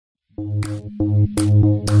What's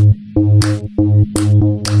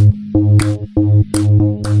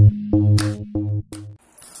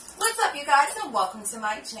up, you guys, and welcome to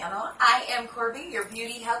my channel. I am Corby, your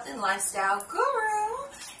beauty, health, and lifestyle guru.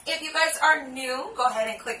 If you guys are new, go ahead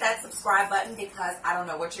and click that subscribe button because I don't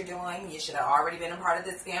know what you're doing. You should have already been a part of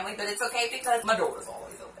this family, but it's okay because my door is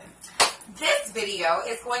always open. This video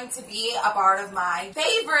is going to be a part of my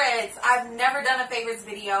favorites. I've never done a favorites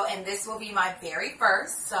video, and this will be my very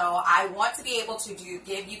first. So I want to be able to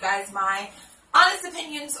give you guys my honest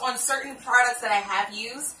opinions on certain products that I have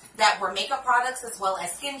used that were makeup products as well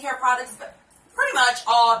as skincare products, but pretty much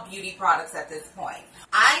all beauty products at this point.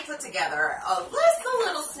 I put together a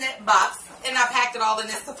little snip box, and I packed it all in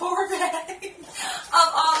this Sephora bag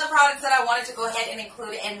of all the products that I wanted to go ahead and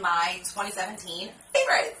include in my 2017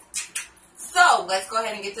 favorites. So let's go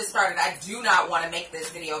ahead and get this started. I do not want to make this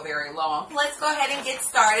video very long. Let's go ahead and get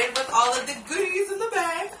started with all of the goodies in the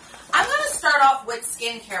bag. I'm going to start off with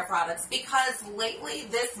skincare products because lately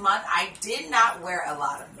this month I did not wear a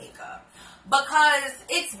lot of makeup because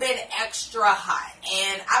it's been extra hot.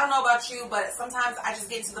 And I don't know about you, but sometimes I just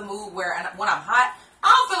get into the mood where when I'm hot, I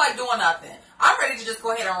don't feel like doing nothing. I'm ready to just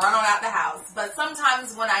go ahead and run on out the house. But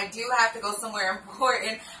sometimes when I do have to go somewhere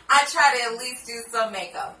important, I try to at least do some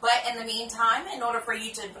makeup. But in the meantime, in order for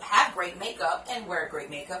you to have great makeup and wear great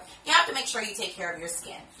makeup, you have to make sure you take care of your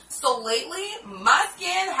skin. So lately, my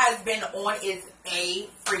skin has been on its A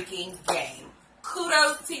freaking game.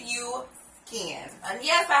 Kudos to you, skin. And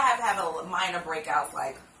yes, I have had a minor breakouts,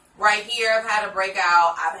 like right here I've had a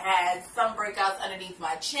breakout. I've had some breakouts underneath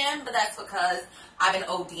my chin, but that's because I've been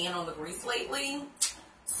ODing on the grease lately.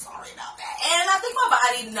 Sorry about that. And I think my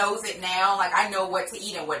body knows it now. Like, I know what to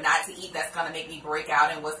eat and what not to eat that's going to make me break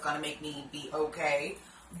out and what's going to make me be okay.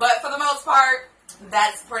 But for the most part,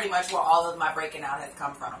 that's pretty much where all of my breaking out has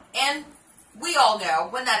come from. And we all know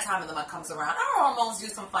when that time of the month comes around, our hormones do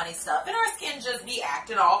some funny stuff and our skin just be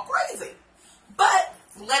acting all crazy. But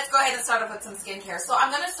let's go ahead and start off with some skincare. So I'm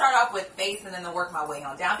going to start off with face and then work my way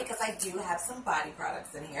on down because I do have some body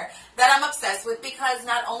products in here that I'm obsessed with because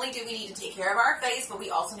not only do we need to take care of our face, but we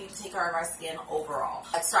also need to take care of our skin overall.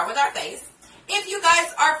 Let's start with our face. If you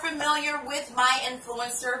guys are familiar with my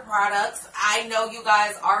Influenster products, I know you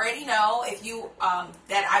guys already know if you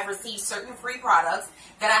that I've received certain free products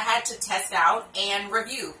that I had to test out and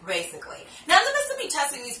review, basically. Now, in the midst of me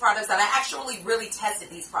testing these products out, I actually really tested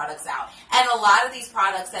these products out. And a lot of these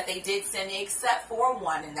products that they did send me, except for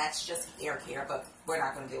one, and that's just hair care, but we're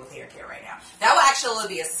not going to deal with hair care right now. That will actually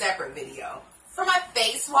be a separate video. For my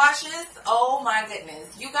face washes, oh my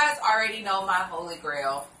goodness, you guys already know my holy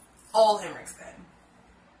grail, Henriksen.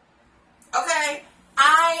 Okay,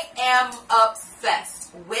 I am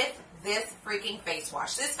obsessed with this freaking face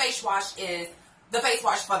wash. This face wash is the face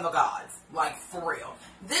wash from the gods, like for real.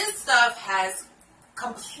 This stuff has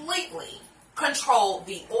completely controlled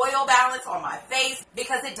the oil balance on my face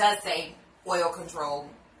because it does say oil control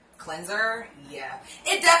cleanser. Yeah,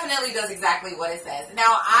 it definitely does exactly what it says. Now,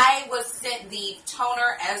 I was sent the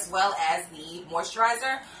toner as well as the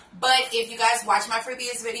moisturizer, but if you guys watch my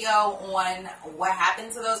previous video on what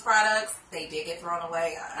happened to those products, they did get thrown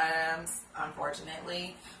away,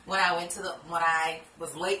 unfortunately. When I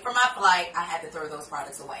was late for my flight, I had to throw those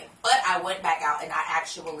products away. But I went back out and I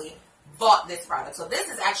actually bought this product. So this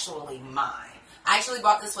is actually mine. I actually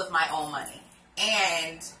bought this with my own money.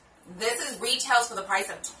 And this retails for the price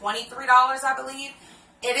of $23, I believe.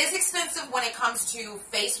 It is expensive when it comes to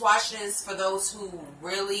face washes for those who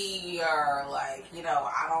really are like, you know,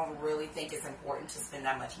 I don't really think it's important to spend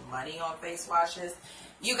that much money on face washes.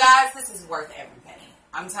 You guys, this is worth every penny.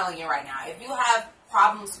 I'm telling you right now. If you have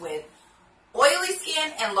problems with oily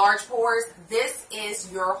skin and large pores, this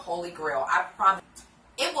is your holy grail. I promise.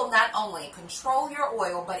 It will not only control your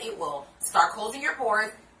oil, but it will start closing your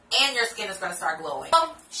pores and your skin is going to start glowing.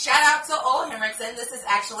 So, shout out to Henriksen. This is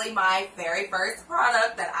actually my very first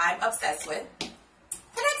product that I'm obsessed with. The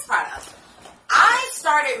next product. I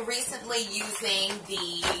started recently using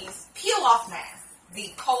these peel-off masks.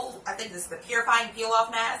 I think this is the Purifying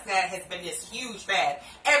peel-off mask that has been this huge fad.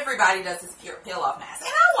 Everybody does this peel-off mask. And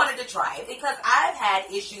I wanted to try it because I've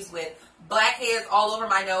had issues with blackheads all over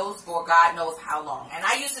my nose for God knows how long. And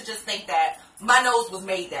I used to just think that my nose was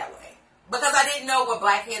made that way. Because I didn't know what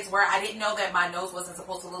blackheads were. I didn't know that my nose wasn't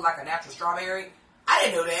supposed to look like a natural strawberry. I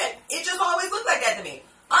didn't know that. It just always looked like that to me.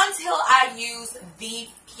 Until I used the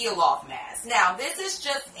peel-off mask. Now, this is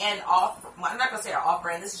just I'm not going to say an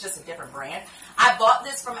off-brand. This is just a different brand. I bought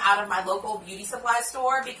this from out of my local beauty supply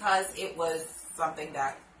store because it was something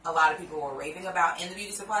that a lot of people were raving about in the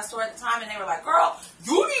beauty supply store at the time. And they were like, girl,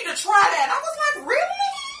 you need to try that. And I was like,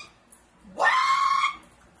 really? What?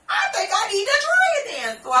 I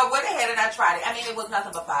So I went ahead and I tried it. I mean, it was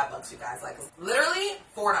nothing but $5, you guys. Like, literally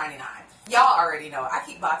 $4.99. Y'all already know. I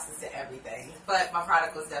keep boxes to everything, but my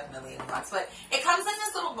product was definitely in a box. But it comes in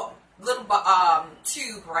this little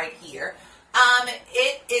tube right here.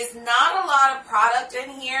 It is not a lot of product in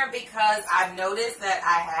here because I've noticed that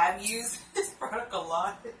I have used this product a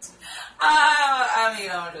lot. I mean,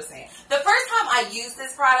 I'm just saying. The first time I used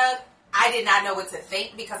this product, I did not know what to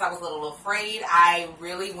think because I was a little afraid. I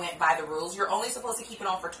really went by the rules. You're only supposed to keep it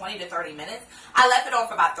on for 20 to 30 minutes. I left it on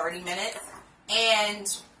for about 30 minutes, and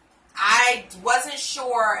I wasn't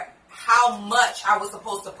sure how much I was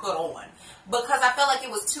supposed to put on because I felt like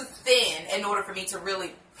it was too thin in order for me to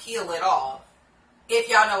really peel it off, if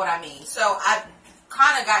y'all know what I mean. So I've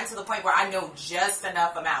kind of gotten to the point where I know just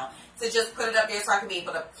enough amount to just put it up there so I can be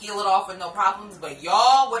able to peel it off with no problems. But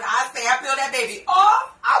y'all, when I say I peeled that baby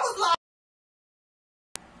off, I was like,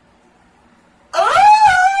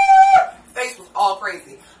 face was all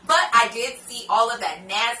crazy. But I did see all of that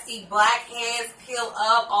nasty blackheads peel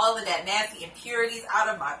up, all of that nasty impurities out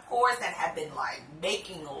of my pores that have been like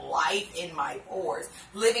making life in my pores,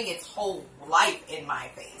 living its whole life in my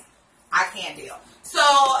face. I can't deal. So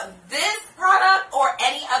this product or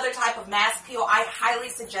any other type of mask peel, I highly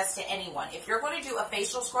suggest to anyone. If you're going to do a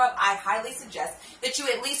facial scrub, I highly suggest that you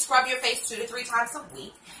at least scrub your face 2 to 3 times a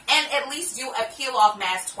week and at least do a peel off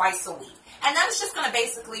mask twice a week. And that's just going to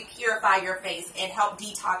basically purify your face and help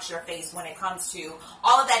detox your face when it comes to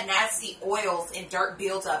all of that nasty oils and dirt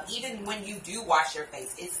builds up. Even when you do wash your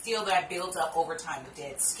face, it's still that builds up over time with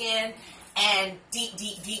dead skin and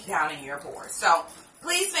deep down in your pores. So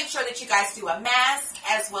please make sure that you guys do a mask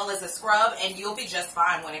as well as a scrub, and you'll be just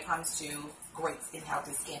fine when it comes to great and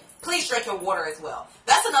healthy skin. Please drink your water as well.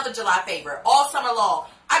 That's another July favorite. All summer long,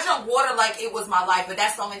 I drink water like it was my life, but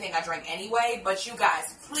that's the only thing I drink anyway. But you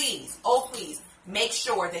guys, please, oh please, make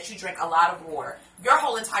sure that you drink a lot of water. Your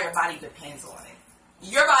whole entire body depends on it.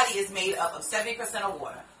 Your body is made up of 70% of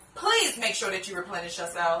water. Please make sure that you replenish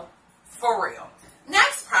yourself for real.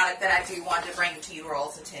 Next product that I do want to bring to you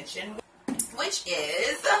all's attention, which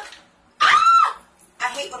is,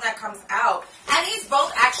 I hate when that comes out. And these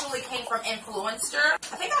both actually came from Influenster.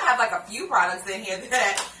 I think I have like a few products in here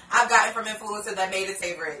that I've gotten from Influencer that made it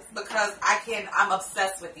favorites because I'm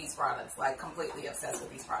obsessed with these products, like completely obsessed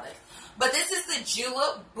with these products. But this is the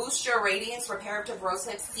Juelp Boost Your Radiance Reparative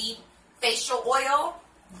Rosehip Seed Facial Oil.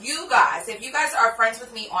 You guys, if you guys are friends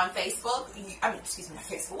with me on Facebook,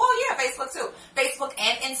 Facebook. Well, yeah, Facebook too. Facebook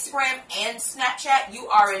and Instagram and Snapchat, you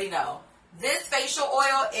already know. This facial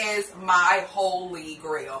oil is my holy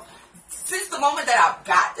grail. Since the moment that I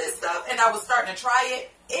got this stuff and I was starting to try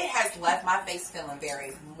it, it has left my face feeling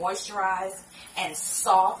very moisturized and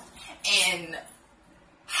soft and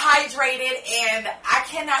hydrated, and I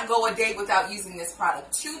cannot go a day without using this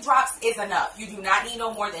product. 2 drops is enough. You do not need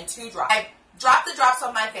no more than 2 drops. I drop the drops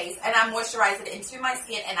on my face and I moisturize it into my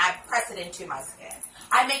skin and I press it into my skin.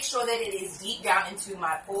 I make sure that it is deep down into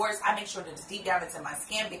my pores. I make sure that it's deep down into my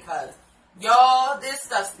skin because y'all, this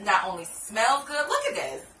stuff not only smells good. Look at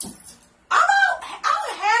this.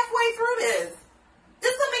 I'm halfway through this.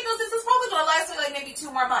 This doesn't make no sense. It's probably going to last me like maybe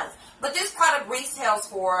 2 more months. But this product retails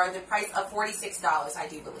for the price of $46, I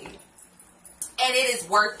do believe. And it is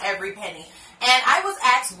worth every penny. And I was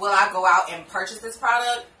asked, will I go out and purchase this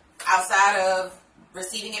product outside of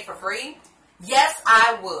receiving it for free? Yes,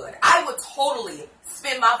 I would. I would totally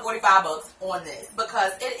spend my $45 on this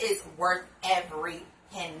because it is worth every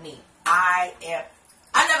penny.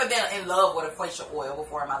 I've never been in love with a facial oil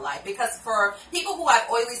before in my life because for people who have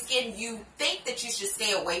oily skin, you think that you should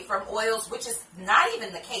stay away from oils, which is not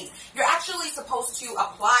even the case. You're actually supposed to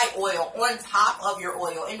apply oil on top of your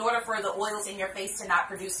oil in order for the oils in your face to not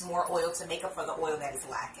produce more oil to make up for the oil that is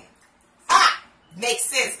lacking. Makes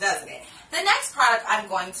sense, doesn't it? The next product I'm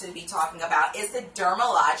going to be talking about is the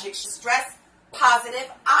Dermalogic Stress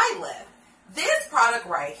Positive Eye Lift. This product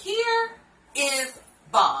right here is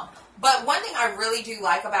bomb. But one thing I really do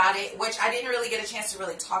like about it, which I didn't really get a chance to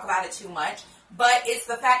really talk about it too much, but it's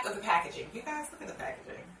the fact of the packaging. You guys, look at the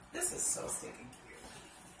packaging. This is so stinking cute.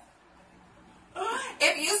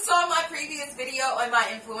 If you saw my previous video on my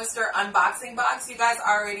Influenster unboxing box, you guys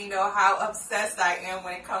already know how obsessed I am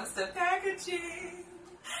when it comes to packaging.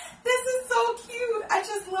 This is so cute. I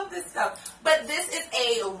just love this stuff. But this is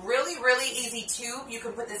a really, really easy tube. You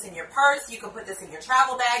can put this in your purse. You can put this in your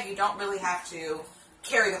travel bag. You don't really have to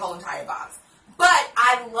carry the whole entire box. But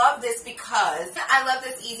I love this because I love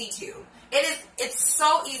this easy too. It's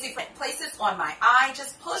so easy for places on my eye.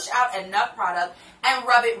 Just push out enough product and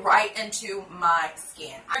rub it right into my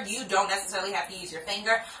skin. You don't necessarily have to use your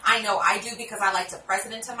finger. I know I do because I like to press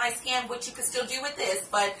it into my skin, which you can still do with this.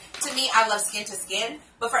 But to me, I love skin to skin.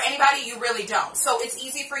 But for anybody, you really don't. So it's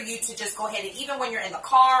easy for you to just go ahead and even when you're in the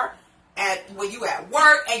car, and when you at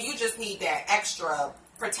work, and you just need that extra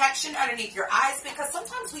protection underneath your eyes, because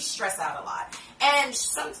sometimes we stress out a lot, and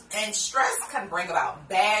stress can bring about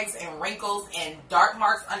bags and wrinkles and dark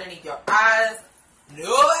marks underneath your eyes.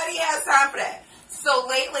 Nobody has time for that. So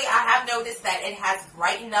lately I have noticed that it has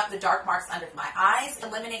brightened up the dark marks under my eyes,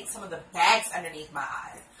 eliminate some of the bags underneath my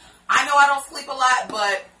eyes. I know I don't sleep a lot,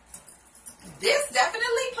 but this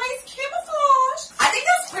definitely plays camouflage. I think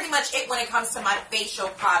that's pretty much it when it comes to my facial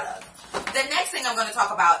product. The next thing I'm going to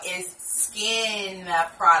talk about is skin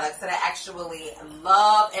products that I actually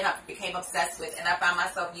love and I became obsessed with, and I found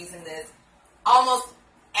myself using this almost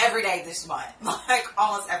every day this month. Like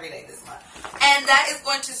almost every day this month. And that is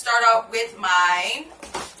going to start off with my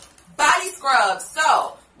body scrub.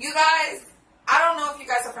 So, you guys, I don't know if you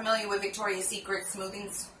guys are familiar with Victoria's Secret smoothing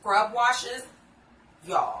scrub washes.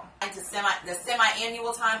 Y'all, at the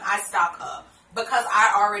semi-annual time, I stock up because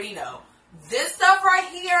I already know this stuff right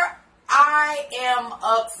here I am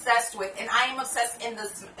obsessed with, and I am obsessed in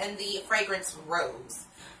the fragrance rose.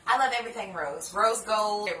 I love everything rose. Rose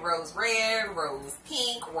gold, rose red, rose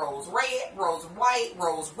pink, rose red, rose white,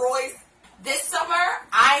 rose Royce. This summer,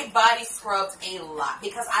 I body scrubbed a lot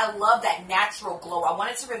because I love that natural glow. I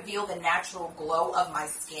wanted to reveal the natural glow of my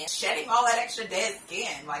skin. Shedding all that extra dead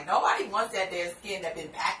skin. Like, nobody wants that dead skin that's been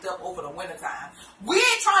packed up over the wintertime. We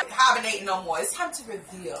ain't trying to hibernate no more. It's time to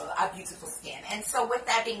reveal our beautiful skin. And so with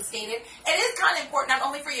that being stated, it is kind of important, not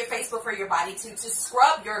only for your face, but for your body too, to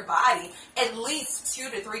scrub your body at least 2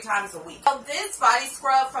 to 3 times a week. So this body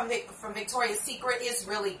scrub from Victoria's Secret is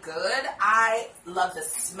really good. I love the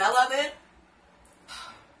smell of it.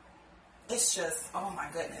 It's just, oh my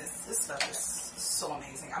goodness, this stuff is so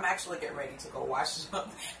amazing. I'm actually getting ready to go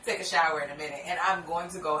take a shower in a minute, and I'm going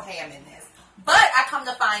to go ham in this. But I come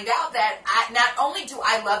to find out that not only do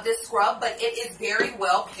I love this scrub, but it is very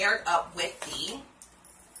well paired up with the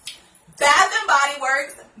Bath & Body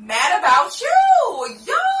Works Mad About You.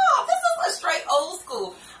 Y'all, this is a straight old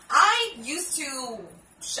school. I used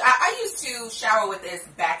to shower with this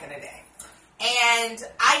back in the day. And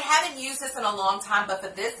I haven't used this in a long time, but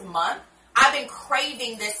for this month, I've been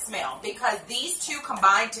craving this smell because these two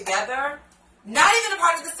combined together, not even a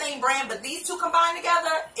part of the same brand, but these two combined together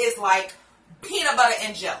is like peanut butter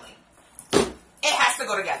and jelly. It has to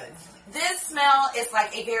go together. This smell is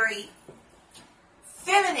like a very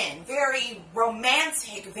feminine, very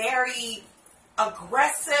romantic, very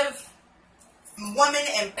aggressive, woman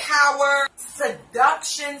in power,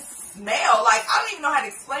 seduction smell. Like, I don't even know how to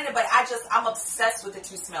explain it, but I'm obsessed with the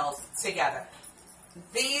two smells together.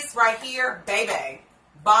 These right here, baby,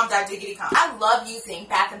 bomb.diggity.com. I love using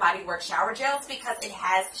Bath & Body Works shower gels because it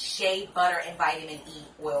has shea butter and vitamin E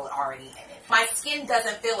oil already in it. My skin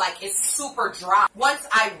doesn't feel like it's super dry. Once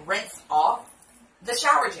I rinse off the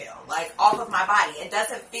shower gel, like off of my body, it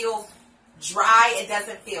doesn't feel dry, it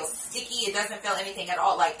doesn't feel sticky, it doesn't feel anything at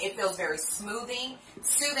all. Like, it feels very soothing,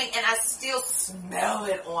 and I still smell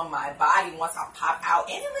it on my body once I pop out.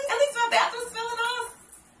 And at least my bathroom smelling all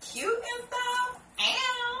cute and stuff.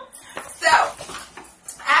 So,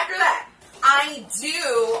 after that, I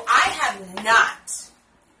have not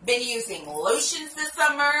been using lotions this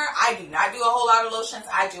summer. I do not do a whole lot of lotions.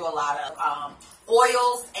 I do a lot of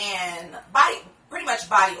oils and pretty much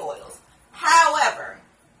body oils. However,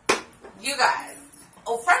 you guys,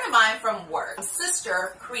 a friend of mine from work,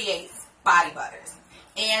 sister, creates body butters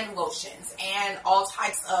and lotions and all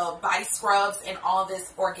types of body scrubs and all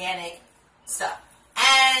this organic stuff.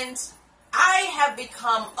 And I have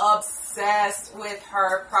become obsessed with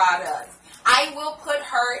her products. I will put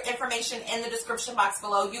her information in the description box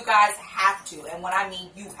below. You guys have to, and when I mean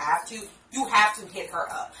you have to hit her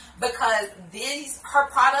up because her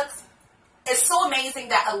products is so amazing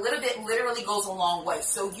that a little bit literally goes a long way.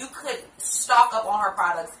 So you could stock up on her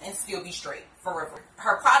products and still be straight for real.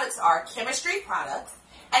 Her products are chemistry products,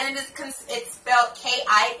 and it's spelled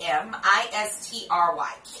Kimistry,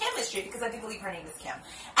 chemistry, because I do believe her name is Kim.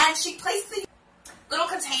 And she placed the little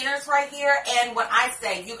containers right here, and when I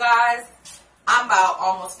say, you guys, I'm about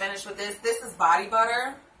almost finished with this. This is body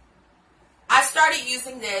butter. I started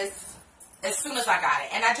using this as soon as I got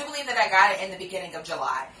it, and I do believe that I got it in the beginning of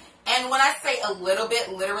July. And when I say a little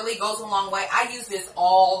bit literally goes a long way, I use this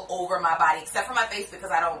all over my body, except for my face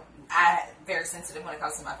because I very sensitive when it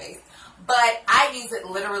comes to my face. But I use it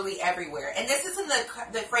literally everywhere. And this is in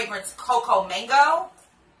the fragrance Cocoa Mango.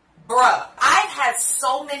 Bruh, I've had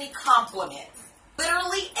so many compliments.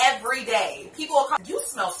 Literally every day. People will come, you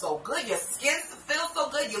smell so good. Your skin feels so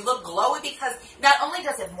good. You look glowy because not only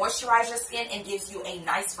does it moisturize your skin and gives you a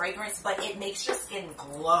nice fragrance, but it makes your skin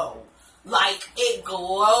glow. Like, it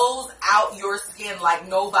glows out your skin like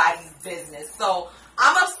nobody's business. So,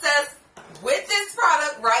 I'm obsessed with this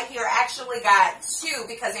product right here. I actually got two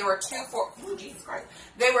because they were two for, oh, Jesus Christ.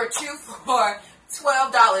 They were two for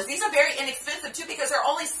 $12. These are very inexpensive too because they're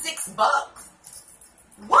only $6.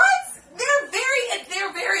 What?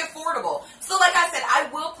 They're very affordable. So like I said, I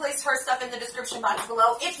will place her stuff in the description box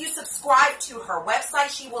below. If you subscribe to her website,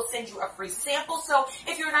 she will send you a free sample. So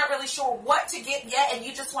if you're not really sure what to get yet and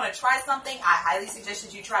you just want to try something, I highly suggest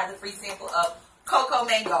that you try the free sample of Cocoa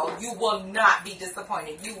Mango. You will not be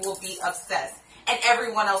disappointed. You will be obsessed. And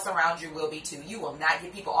everyone else around you will be too. You will not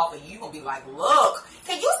get people off of you. You will be like, look,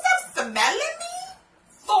 can you stop smelling me?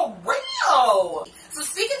 For real. So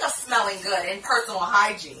speaking of smelling good and personal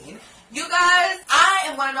hygiene, you guys, I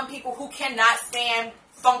am one of them people who cannot stand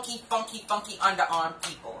funky underarm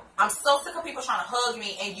people. I'm so sick of people trying to hug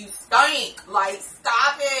me and you stink. Like,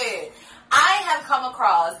 stop it. I have come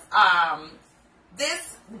across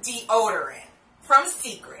this deodorant from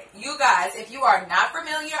Secret. You guys, if you are not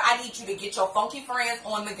familiar, I need you to get your funky friends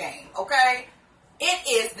on the game, okay? It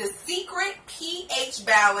is the Secret pH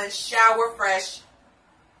Balance Shower Fresh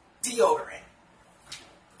deodorant.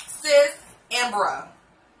 Sis and bruh.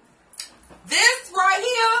 This right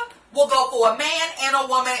here will go for a man and a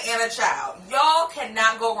woman and a child. Y'all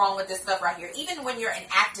cannot go wrong with this stuff right here. Even when you're in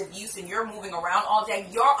active use and you're moving around all day,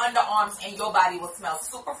 your underarms and your body will smell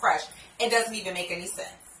super fresh. It doesn't even make any sense.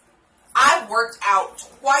 I worked out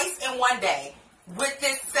twice in one day with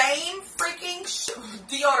this same freaking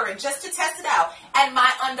deodorant just to test it out, and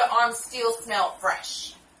my underarms still smelled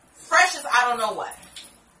fresh. Fresh as I don't know what.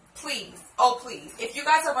 Please, oh please, if you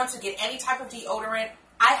guys are going to get any type of deodorant,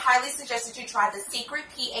 I highly suggest that you try the Secret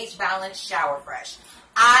pH Balance Shower Fresh.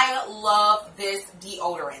 I love this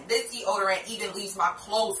deodorant. This deodorant even leaves my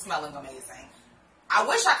clothes smelling amazing. I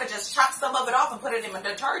wish I could just chop some of it off and put it in my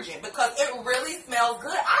detergent because it really smells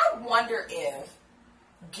good. I wonder if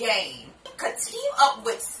Game could team up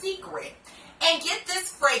with Secret and get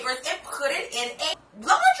this fragrance and put it in a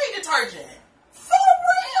laundry detergent. For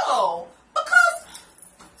real. Because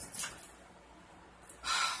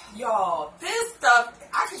y'all, this stuff,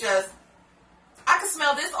 I could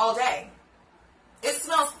smell this all day. It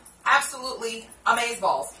smells absolutely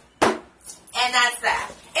amazeballs. And that's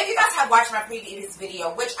that. If you guys have watched my previous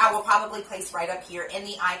video, which I will probably place right up here in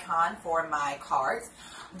the icon for my cards,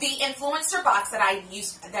 the Influencer box that I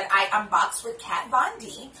unboxed with Kat Von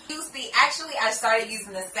D. Actually, I started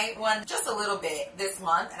using the Saint one just a little bit this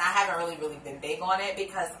month, and I haven't really been big on it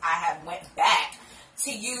because I have went back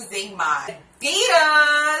to using my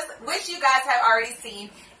Adidas, which you guys have already seen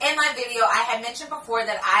in my video. I had mentioned before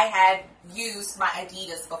that I had used my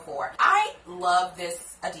Adidas before. I love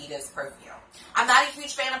this Adidas perfume. I'm not a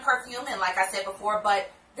huge fan of perfume, and like I said before, but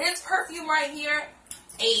this perfume right here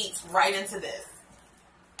aids right into this.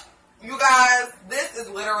 You guys, this is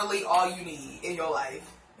literally all you need in your life.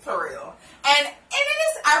 For real. And it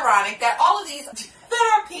is ironic that all of these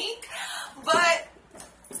that are pink, but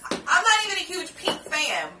I'm not even a huge pink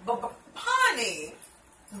fan, but honey,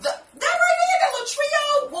 that right there, that little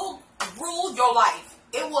trio will rule your life.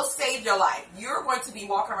 It will save your life. You're going to be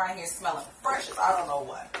walking around here smelling fresh as I don't know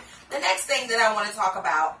what. The next thing that I want to talk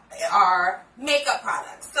about are makeup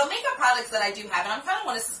products. So makeup products that I do have, and I kind of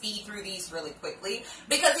want to speed through these really quickly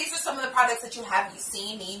because these are some of the products that you have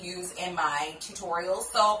seen me use in my tutorials.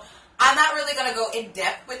 So I'm not really going to go in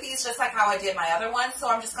depth with these, just like how I did my other ones. So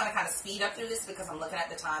I'm just going to kind of speed up through this because I'm looking at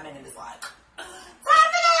the time and it is like, time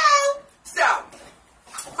to go! So,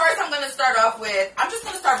 first I'm going to start off with, I'm just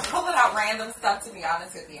going to start pulling out random stuff, to be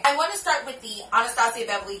honest with you. I want to start with the Anastasia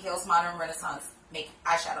Beverly Hills Modern Renaissance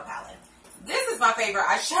eyeshadow palette. This is my favorite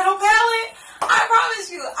eyeshadow palette. I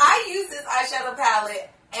promise you, I use this eyeshadow palette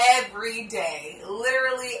every day.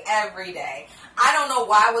 Literally every day. I don't know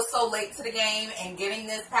why I was so late to the game and getting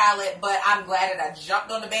this palette, but I'm glad that I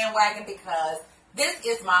jumped on the bandwagon because this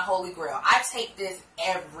is my holy grail. I take this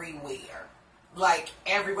everywhere. Like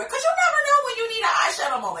everywhere. Because you never know when you need an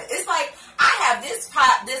eyeshadow moment. It's like I have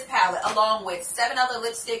this palette along with 7 other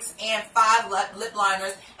lipsticks and 5 lip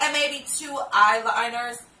liners and maybe 2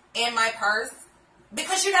 eyeliners in my purse.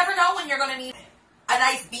 Because you never know when you're going to need a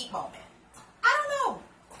nice beat moment. I don't know.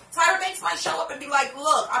 Tyra Banks might show up and be like,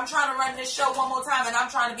 look, I'm trying to run this show one more time and I'm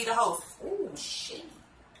trying to be the host. Ooh, shit.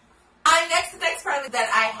 I next product that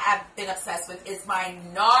I have been obsessed with is my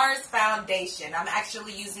NARS foundation. I'm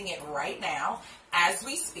actually using it right now as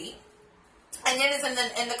we speak. And it is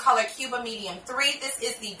in the color Cuba Medium 3. This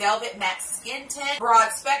is the Velvet Matte Skin Tint,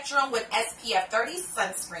 broad spectrum with SPF 30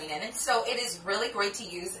 sunscreen in it. So it is really great to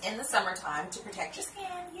use in the summertime to protect your skin.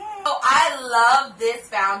 Yay! So I love this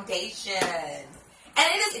foundation. And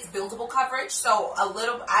it's buildable coverage, so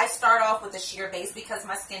I start off with a sheer base because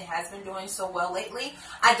my skin has been doing so well lately.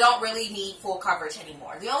 I don't really need full coverage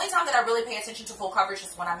anymore. The only time that I really pay attention to full coverage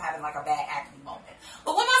is when I'm having like a bad acne moment.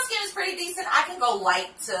 But when my skin is pretty decent, I can go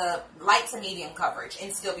light to medium coverage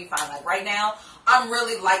and still be fine. Like right now, I'm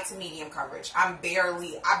really light to medium coverage. I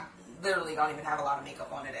literally don't even have a lot of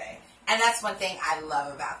makeup on today. And that's one thing I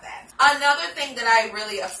love about that. Another thing that I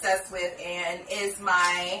really obsessed with is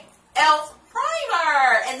my E.l.f.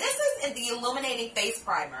 primer, and this is in the Illuminating Face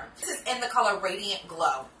Primer. This is in the color Radiant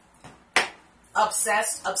Glow.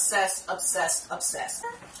 Obsessed, obsessed, obsessed, obsessed.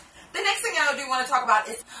 The next thing I do want to talk about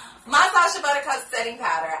is my Sacha Buttercup setting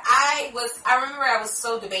powder. I remember I was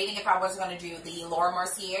so debating if I was going to do the Laura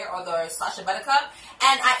Mercier or the Sacha Buttercup,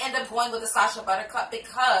 and I ended up going with the Sacha Buttercup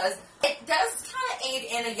because it does kind of aid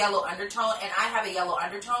in a yellow undertone, and I have a yellow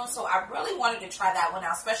undertone, so I really wanted to try that one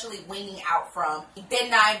out, especially weaning out from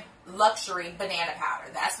Midnight Luxury Banana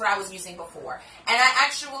Powder. That's what I was using before. And I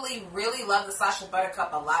actually really love the Sacha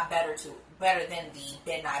Buttercup a lot better than the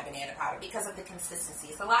Midnight Banana Powder because of the consistency.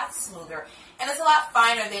 It's a lot smoother and it's a lot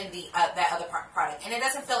finer than that other product. And it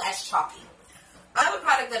doesn't feel as chalky. Another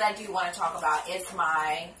product that I do want to talk about is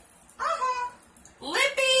my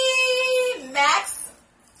Lippy Max.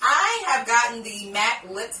 I have gotten the MAC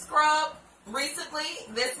Lip Scrub recently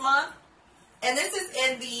this month. And this is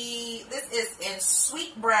in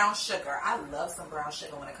Sweet Brown Sugar. I love some brown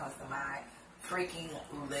sugar when it comes to my freaking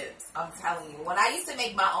lips. I'm telling you. When I used to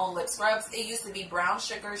make my own lip scrubs, it used to be brown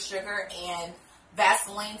sugar, and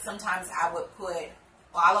Vaseline. Sometimes I would put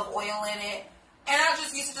olive oil in it. And I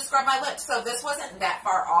just used to scrub my lips. So this wasn't that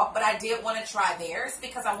far off, but I did want to try theirs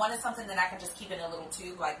because I wanted something that I could just keep in a little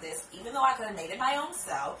tube like this, even though I could have made it my own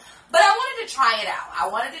self. But I wanted to try it out. I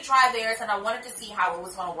wanted to try theirs, and I wanted to see how it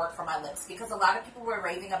was going to work for my lips because a lot of people were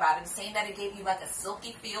raving about it, saying that it gave you like a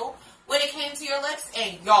silky feel when it came to your lips.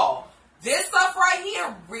 And y'all, this stuff right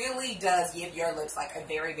here really does give your lips like a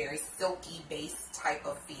very, very silky base type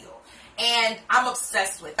of feel. And I'm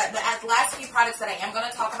obsessed with it. The last few products that I am going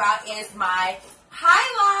to talk about is my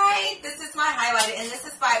highlight. This is my highlight, and this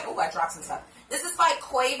is by, oh, I dropped some stuff. This is by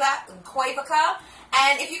Quavica.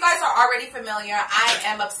 And if you guys are already familiar, I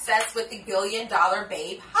am obsessed with the $1 Billion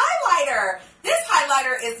Babe highlighter. This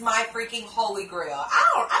highlighter is my freaking holy grail.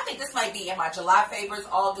 I think this might be in my July favorites,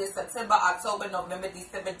 August, September, October, November,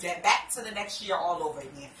 December, back to the next year all over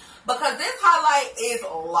again. Because this highlight is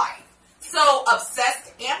life. So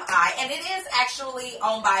obsessed am I, and it is actually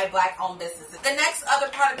owned by a Black-owned business. The next other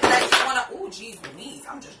product that I do want to, oh geez Louise,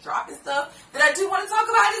 I'm just dropping stuff, that I do want to talk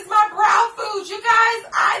about is my brow food. You guys,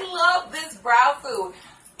 I love this brow food.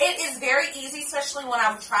 It is very easy, especially when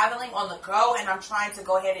I'm traveling on the go and I'm trying to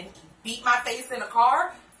go ahead and beat my face in a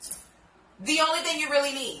car. The only thing you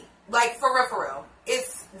really need, like for real,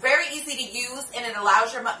 it's very easy to use, and it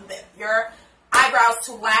allows your eyebrows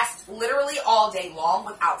to last literally all day long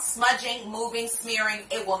without smudging, moving, smearing.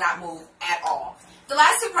 It will not move at all. The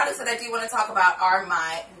last two products that I do want to talk about are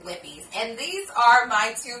my lippies. And these are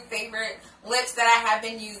my two favorite lips that I have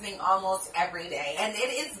been using almost every day. And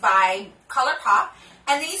it is by ColourPop.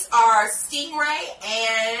 And these are Stingray,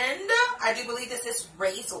 and I do believe this is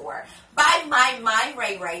Razor by my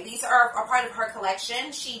Ray Ray. These are a part of her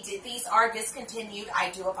collection. These are discontinued. I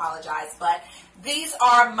do apologize, but these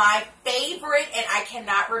are my favorite, and I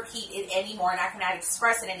cannot repeat it anymore, and I cannot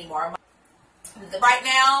express it anymore. Right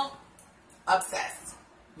now, obsessed.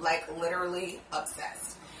 Like, literally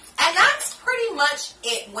obsessed. And that's pretty much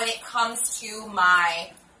it when it comes to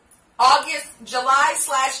my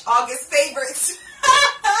July/August favorites.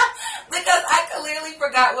 Because I clearly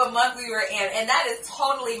forgot what month we were in, and that is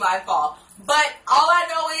totally my fault. But all I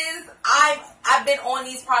know is I've been on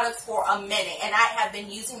these products for a minute, and I have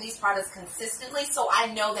been using these products consistently, so I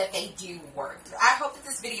know that they do work. I hope that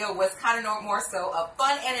this video was kind of more so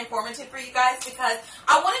fun and informative for you guys, because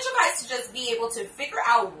I wanted you guys to just be able to figure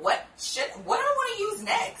out what I want to use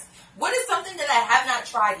next. What is something that I have not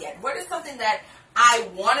tried yet? What is something that I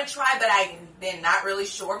want to try, but I've been not really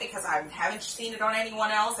sure because I haven't seen it on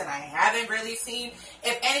anyone else, and I haven't really seen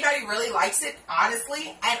if anybody really likes it,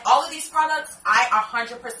 honestly. And all of these products, I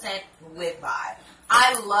 100% live by.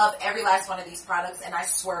 I love every last one of these products, and I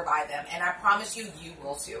swear by them, and I promise you, you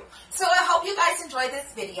will too. So I hope you guys enjoyed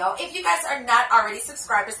this video. If you guys are not already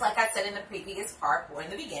subscribers, like I said in the previous part or in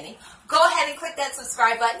the beginning, go ahead and click that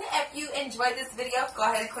subscribe button. If you enjoyed this video, go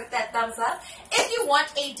ahead and click that thumbs up. If you want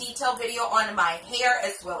a detailed video on my hair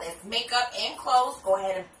as well as makeup and clothes, go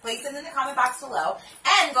ahead and place it in the comment box below,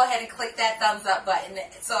 and go ahead and click that thumbs up button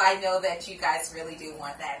so I know that you guys really do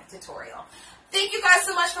want that tutorial. Thank you guys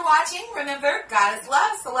so much for watching. Remember, God is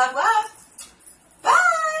love, so love, love.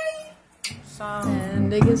 Bye!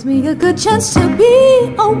 And it gives me a good chance to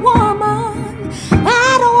be a woman.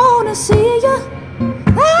 I don't wanna see you.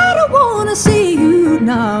 I don't wanna see you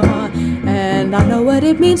now. And I know what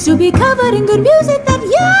it means to be covered in good music that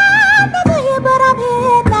you never